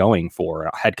Daboll is going for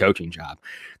a head coaching job.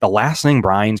 The last thing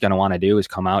Brian's going to want to do is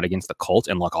come out against the Colts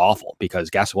and look awful, because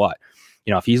guess what?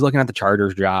 If he's looking at the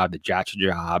Chargers job, the Jets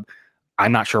job,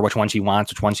 I'm not sure which ones he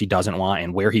wants, which ones he doesn't want,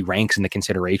 and where he ranks in the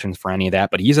considerations for any of that.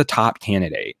 But he's a top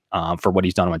candidate for what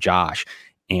he's done with Josh.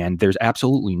 And there's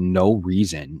absolutely no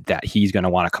reason that he's going to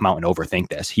want to come out and overthink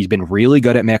this. He's been really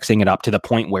good at mixing it up to the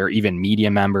point where even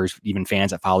media members, even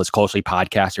fans that follow this closely,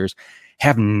 podcasters,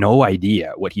 have no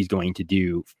idea what he's going to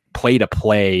do play to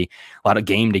play, a lot of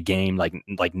game to game, like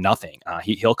nothing.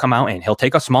 He'll come out and he'll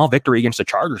take a small victory against the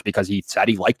Chargers because he said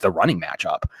he liked the running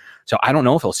matchup. So I don't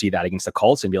know if he'll see that against the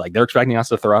Colts and be like, they're expecting us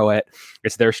to throw it.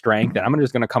 It's their strength. And I'm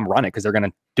just going to come run it because they're going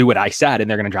to do what I said. And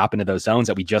they're going to drop into those zones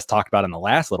that we just talked about in the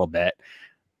last little bit.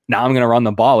 Now I'm going to run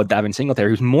the ball with Devin Singletary,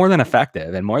 who's more than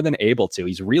effective and more than able to.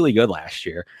 He's really good last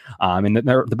year. And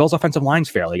the Bills' offensive line's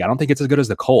fairly good. I don't think it's as good as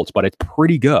the Colts, but it's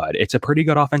pretty good. It's a pretty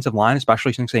good offensive line,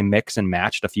 especially since they mix and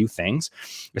matched a few things.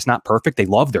 It's not perfect. They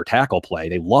love their tackle play.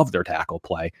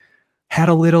 Had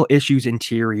a little issues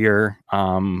interior,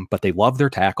 but they love their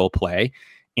tackle play.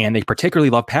 And they particularly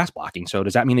love pass blocking. So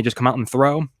does that mean they just come out and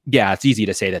throw? Yeah, it's easy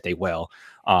to say that they will.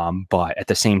 But at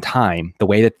the same time, the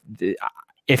way that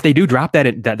if they do drop that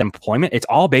employment, it's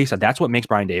all based on that's what makes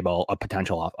Brian Daboll a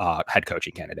potential head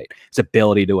coaching candidate. His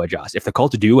ability to adjust. If the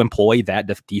Colts do employ that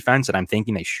defense, and I'm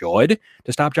thinking they should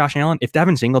to stop Josh Allen, if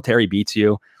Devin Singletary beats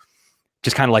you,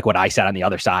 just kind of like what I said on the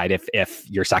other side, if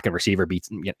your second receiver beats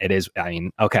it is, I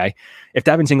mean, okay. If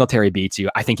Devin Singletary beats you,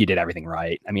 I think you did everything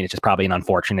right. I mean, it's just probably an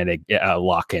unfortunate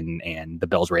luck and the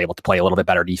Bills were able to play a little bit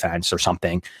better defense or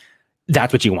something.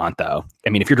 That's what you want, though. I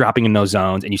mean, if you're dropping in those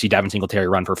zones and you see Devin Singletary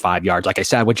run for 5 yards, like I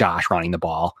said, with Josh running the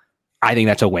ball, I think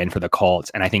that's a win for the Colts.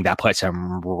 And I think that puts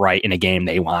them right in a game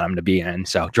they want them to be in.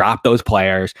 So drop those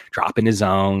players, drop into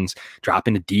zones, drop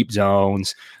into deep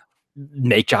zones,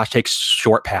 make Josh take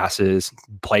short passes,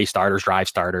 play starters, drive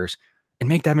starters, and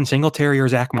make Devin Singletary or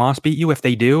Zach Moss beat you. If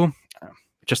they do,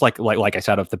 just like I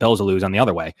said, if the Bills lose on the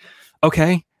other way,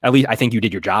 okay, at least I think you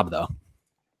did your job, though.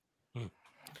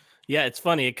 Yeah, it's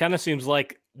funny. It kind of seems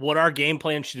like what our game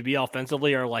plan should be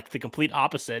offensively are like the complete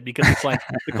opposite, because it's like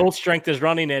the Colts' strength is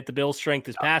running it, the Bills' strength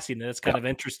is passing it. It's kind of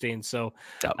interesting. So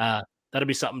that'll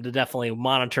be something to definitely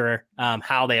monitor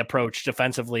how they approach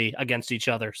defensively against each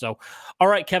other. So, all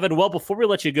right, Kevin. Well, before we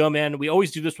let you go, man, we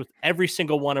always do this with every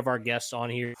single one of our guests on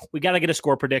here. We got to get a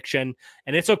score prediction,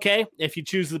 and it's okay if you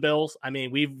choose the Bills. I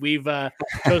mean, we've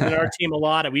chosen our team a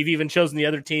lot, and we've even chosen the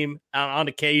other team on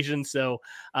occasion. So,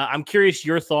 I'm curious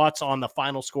your thoughts on the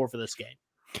final score for this game.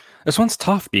 This one's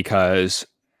tough because,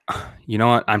 you know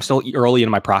what, I'm still early in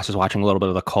my process watching a little bit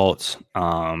of the Colts.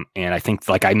 And I think,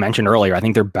 like I mentioned earlier, I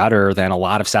think they're better than a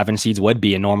lot of 7 seeds would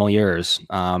be in normal years.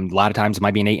 A lot of times it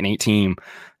might be an 8-8 team,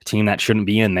 a team that shouldn't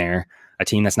be in there, a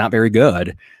team that's not very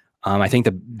good. I think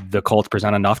the Colts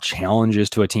present enough challenges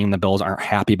to a team the Bills aren't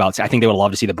happy about. I think they would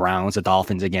love to see the Browns, the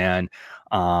Dolphins again.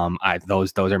 Those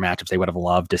are matchups they would have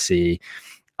loved to see.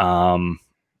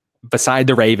 Beside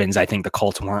the Ravens, I think the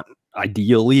Colts weren't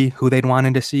ideally who they'd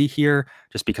wanted to see here,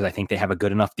 just because I think they have a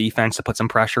good enough defense to put some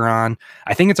pressure on.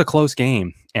 I think it's a close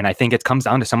game, and I think it comes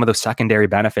down to some of those secondary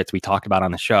benefits we talked about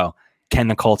on the show. Can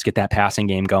the Colts get that passing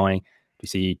game going? You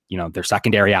see, their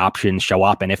secondary options show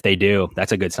up, and if they do,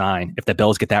 that's a good sign. If the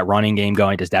Bills get that running game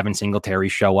going, does Devin Singletary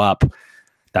show up?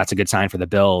 That's a good sign for the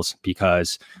Bills,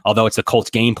 because although it's the Colts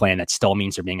game plan, that still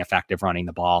means they're being effective running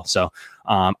the ball. So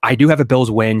I do have a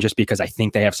Bills win just because I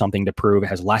think they have something to prove. It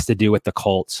has less to do with the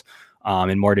Colts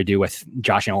and more to do with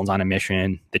Josh Allen's on a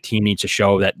mission. The team needs to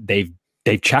show that they've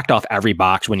checked off every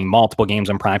box, winning multiple games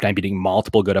on primetime, beating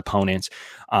multiple good opponents,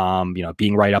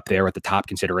 being right up there with the top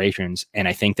considerations. And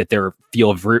I think that they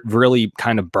feel really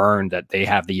kind of burned that they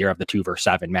have the year of the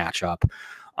 2-7 matchup.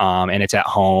 And it's at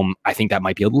home. I think that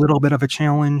might be a little bit of a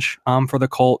challenge for the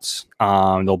Colts.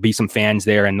 There'll be some fans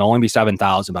there, and there'll only be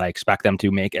 7,000, but I expect them to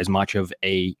make as much of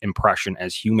a impression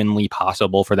as humanly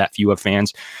possible for that few of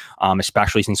fans,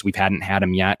 especially since we hadn't had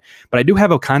them yet. But I do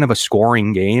have a kind of a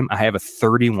scoring game. I have a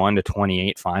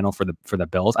 31-28 final for the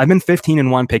Bills. I've been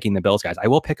 15-1 picking the Bills, guys. I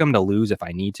will pick them to lose if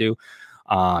I need to.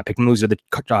 I picked them to lose to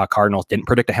the Cardinals. Didn't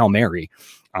predict a Hail Mary,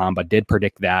 but did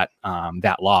predict that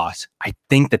loss. I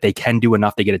think that they can do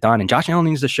enough to get it done. And Josh Allen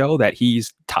needs to show that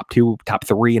he's top 2, top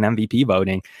 3 in MVP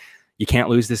voting. You can't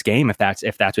lose this game if that's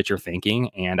what you're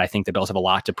thinking. And I think the Bills have a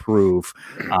lot to prove,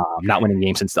 not winning a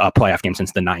game since a playoff game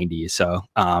since the 90s. So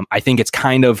I think it's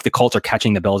kind of the Colts are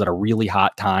catching the Bills at a really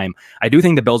hot time. I do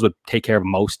think the Bills would take care of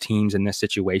most teams in this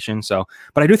situation. So,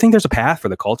 but I do think there's a path for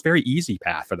the Colts, very easy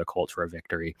path for the Colts for a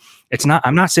victory.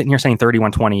 I'm not sitting here saying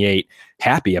 31-28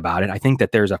 happy about it. I think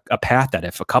that there's a path that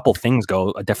if a couple things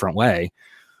go a different way,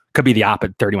 could be the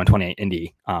opposite, 31-28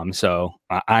 Indy. So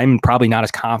I'm probably not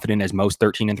as confident as most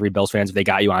 13-3 Bills fans if they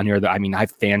got you on here. I mean, I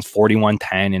have fans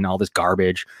 41-10 and all this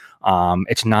garbage.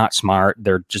 It's not smart.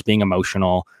 They're just being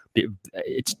emotional.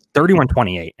 It's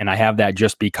 31-28, and I have that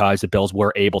just because the Bills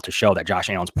were able to show that Josh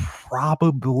Allen's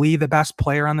probably the best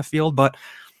player on the field, but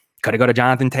could it go to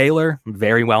Jonathan Taylor?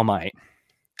 Very well might.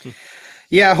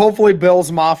 Yeah, hopefully Bills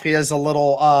Mafia is a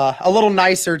little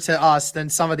nicer to us than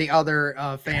some of the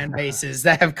other fan bases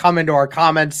that have come into our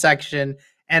comment section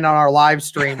and on our live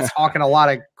streams talking a lot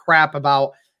of crap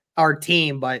about our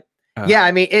team. But yeah,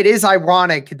 I mean, it is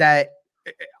ironic that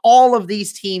all of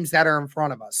these teams that are in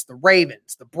front of us, the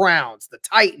Ravens, the Browns, the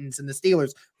Titans, and the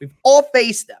Steelers, we've all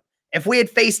faced them. If we had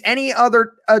faced any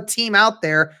other team out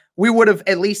there, we would have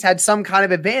at least had some kind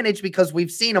of advantage because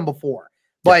we've seen them before.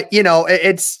 But,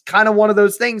 it's kind of one of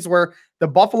those things where the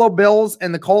Buffalo Bills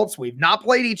and the Colts, we've not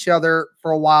played each other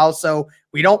for a while, so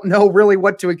we don't know really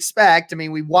what to expect. I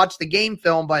mean, we watched the game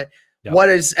film, but what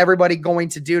is everybody going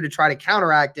to do to try to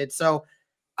counteract it? So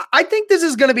I think this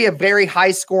is going to be a very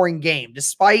high-scoring game.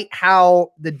 Despite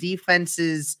how the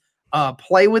defenses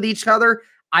play with each other,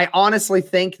 I honestly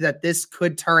think that this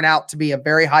could turn out to be a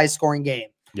very high-scoring game.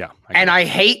 Yeah. I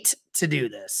hate to do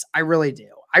this. I really do.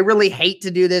 I really hate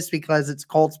to do this because it's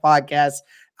Colts podcast.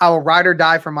 I will ride or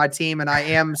die for my team, and I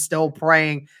am still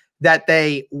praying that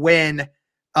they win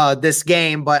this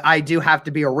game, but I do have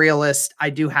to be a realist. I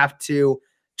do have to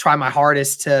try my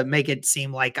hardest to make it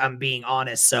seem like I'm being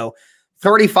honest. So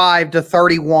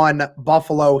 35-31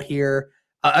 Buffalo here.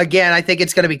 Again, I think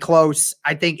it's going to be close.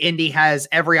 I think Indy has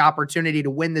every opportunity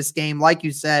to win this game. Like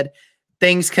you said,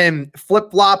 things can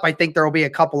flip-flop. I think there will be a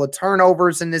couple of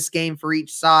turnovers in this game for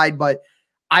each side, but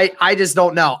I just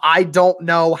don't know. I don't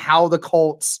know how the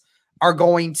Colts are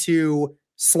going to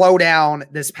slow down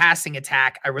this passing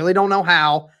attack. I really don't know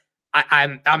how.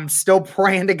 I'm still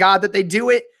praying to God that they do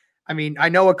it. I mean, I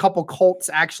know a couple Colts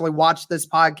actually watch this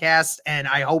podcast, and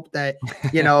I hope that,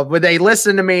 when they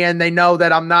listen to me and they know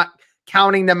that I'm not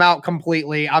counting them out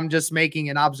completely. I'm just making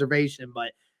an observation.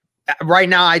 But right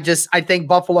now, I think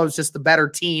Buffalo's just the better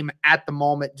team at the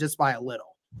moment, just by a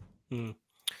little.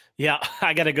 Yeah,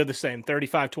 I got to go the same.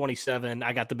 35-27.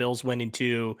 I got the Bills winning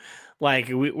too. Like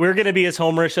we're going to be as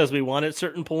homerish as we want at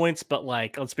certain points, but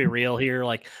like, let's be real here.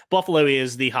 Like Buffalo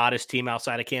is the hottest team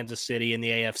outside of Kansas City in the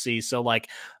AFC. So like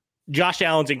Josh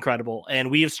Allen's incredible, and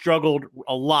we have struggled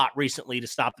a lot recently to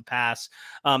stop the pass.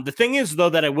 The thing is, though,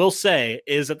 that I will say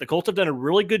is that the Colts have done a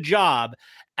really good job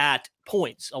at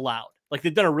points allowed. Like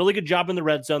they've done a really good job in the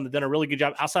red zone. They've done a really good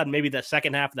job outside maybe the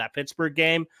second half of that Pittsburgh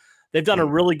game. They've done a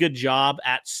really good job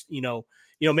at,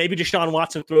 maybe Deshaun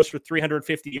Watson throws for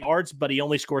 350 yards, but he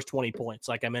only scores 20 points,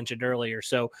 like I mentioned earlier.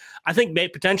 So I think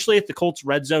potentially if the Colts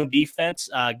red zone defense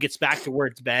gets back to where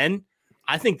it's been,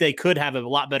 I think they could have a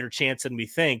lot better chance than we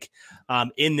think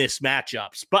in this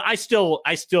matchups. But I still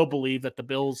believe that the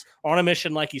Bills are on a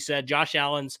mission, like you said. Josh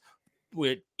Allen's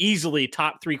easily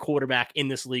top 3 quarterback in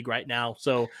this league right now.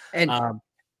 So, and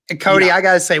Cody, yeah. I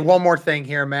got to say one more thing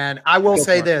here, man. I will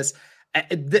say this.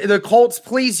 The Colts,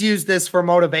 please use this for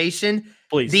motivation.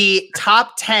 Please. The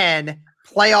top 10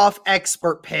 playoff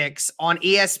expert picks on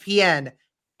ESPN,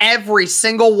 every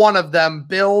single one of them,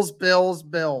 Bills.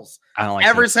 I don't like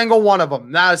every single one of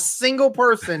them. Not a single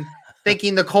person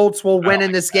thinking the Colts will win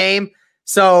in this game.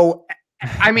 So,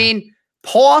 I mean,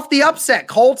 pull off the upset,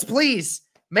 Colts, please.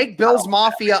 Make Bills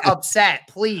Mafia upset,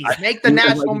 please. Make the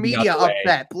national media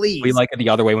upset, please. We like it the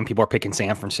other way when people are picking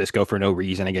San Francisco for no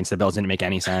reason against the Bills. Didn't make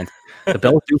any sense. The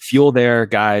Bills do fuel there,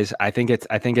 guys. I think it's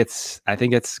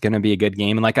going to be a good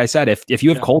game. And like I said, if you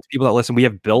have Colts people that listen, we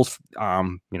have Bills,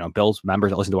 Bills members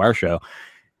that listen to our show.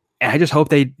 And I just hope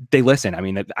they listen. I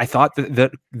mean, I thought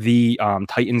that the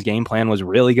Titans game plan was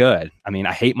really good. I mean,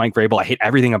 I hate Mike Vrabel. I hate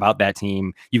everything about that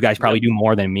team. You guys probably do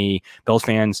more than me. Bills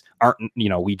fans aren't,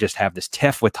 we just have this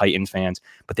tiff with Titans fans,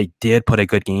 but they did put a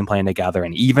good game plan together.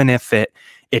 And even if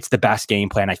it's the best game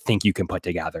plan I think you can put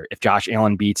together, if Josh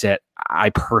Allen beats it,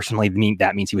 I personally mean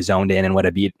that means he was zoned in and would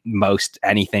have beat most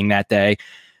anything that day.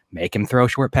 Make him throw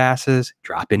short passes,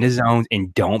 drop into zones,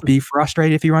 and don't be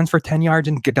frustrated if he runs for 10 yards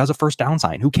and does a first down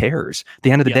sign. Who cares? At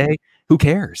the end of the day, who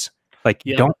cares?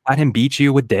 Don't let him beat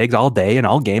you with Diggs all day and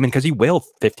all game, and because he will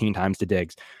 15 times to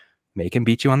Diggs. Make him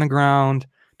beat you on the ground.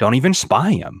 Don't even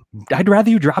spy him. I'd rather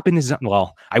you drop in his zone.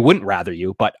 Well, I wouldn't rather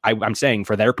you, but I'm saying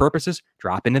for their purposes,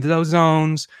 drop into those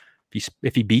zones.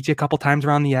 If he beats you a couple times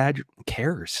around the edge, who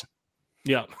cares?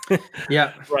 Yeah.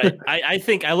 Yeah. Right. I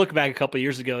think I look back a couple of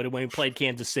years ago to when we played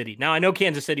Kansas City. Now, I know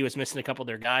Kansas City was missing a couple of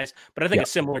their guys, but I think a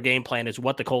similar game plan is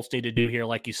what the Colts need to do here,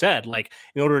 like you said, like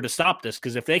in order to stop this.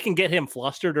 Because if they can get him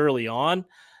flustered early on,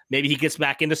 maybe he gets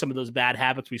back into some of those bad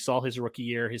habits we saw his rookie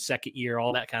year, his second year,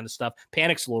 all that kind of stuff,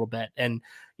 panics a little bit. And,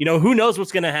 who knows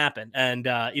what's going to happen. And,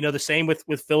 the same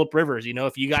with Phillip Rivers.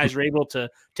 If you guys are able to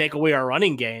take away our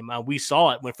running game, we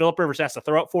saw it when Phillip Rivers has to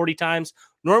throw it 40 times.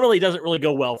 Normally, it doesn't really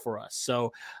go well for us.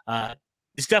 So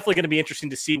it's definitely going to be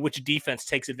interesting to see which defense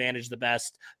takes advantage the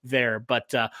best there. But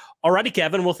alrighty,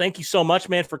 Kevin. Well, thank you so much,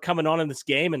 man, for coming on in this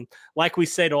game. And like we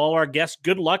say to all our guests,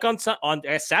 good luck on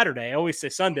Saturday. I always say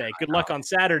Sunday. Good luck on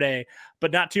Saturday,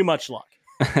 but not too much luck.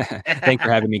 Thanks for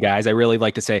having me, guys. I really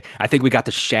like to say, I think we got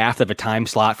the shaft of a time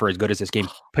slot for as good as this game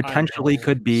potentially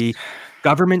could be.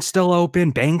 Government's still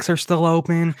open. Banks are still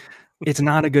open. It's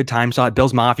not a good time slot.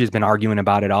 Bills Mafia has been arguing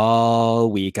about it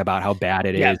all week about how bad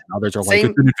it is. Others are like,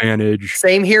 it's an advantage.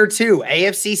 Same here, too.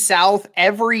 AFC South,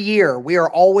 every year, we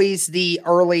are always the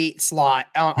early slot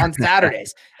on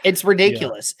Saturdays. It's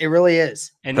ridiculous. It really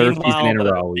is. And third season in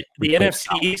a row. The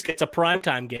NFC East gets a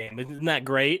primetime game. Isn't that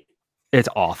great? It's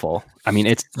awful. I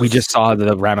mean, we just saw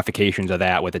the ramifications of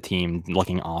that with the team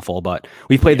looking awful, but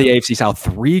we've played the AFC South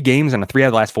 3 games and 3 out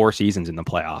of the last 4 seasons in the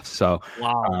playoffs. So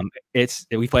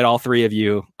we played all 3 of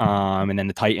you. And then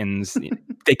the Titans,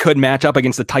 they could match up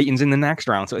against the Titans in the next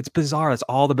round. So it's bizarre. That's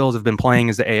all the Bills have been playing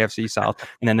is the AFC South.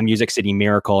 And then the Music City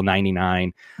Miracle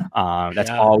 99. That's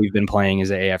all we've been playing is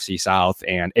the AFC South.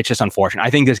 And it's just unfortunate. I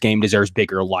think this game deserves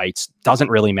bigger lights. Doesn't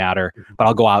really matter, but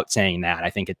I'll go out saying that. I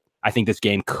think this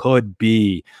game could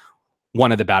be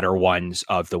one of the better ones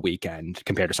of the weekend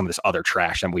compared to some of this other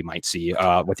trash that we might see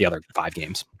with the other 5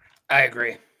 games. I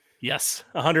agree. Yes,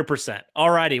 100%. All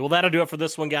righty. Well, that'll do it for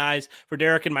this one, guys. For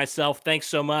Derek and myself, thanks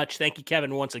so much. Thank you,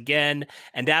 Kevin, once again.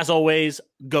 And as always,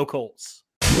 go Colts.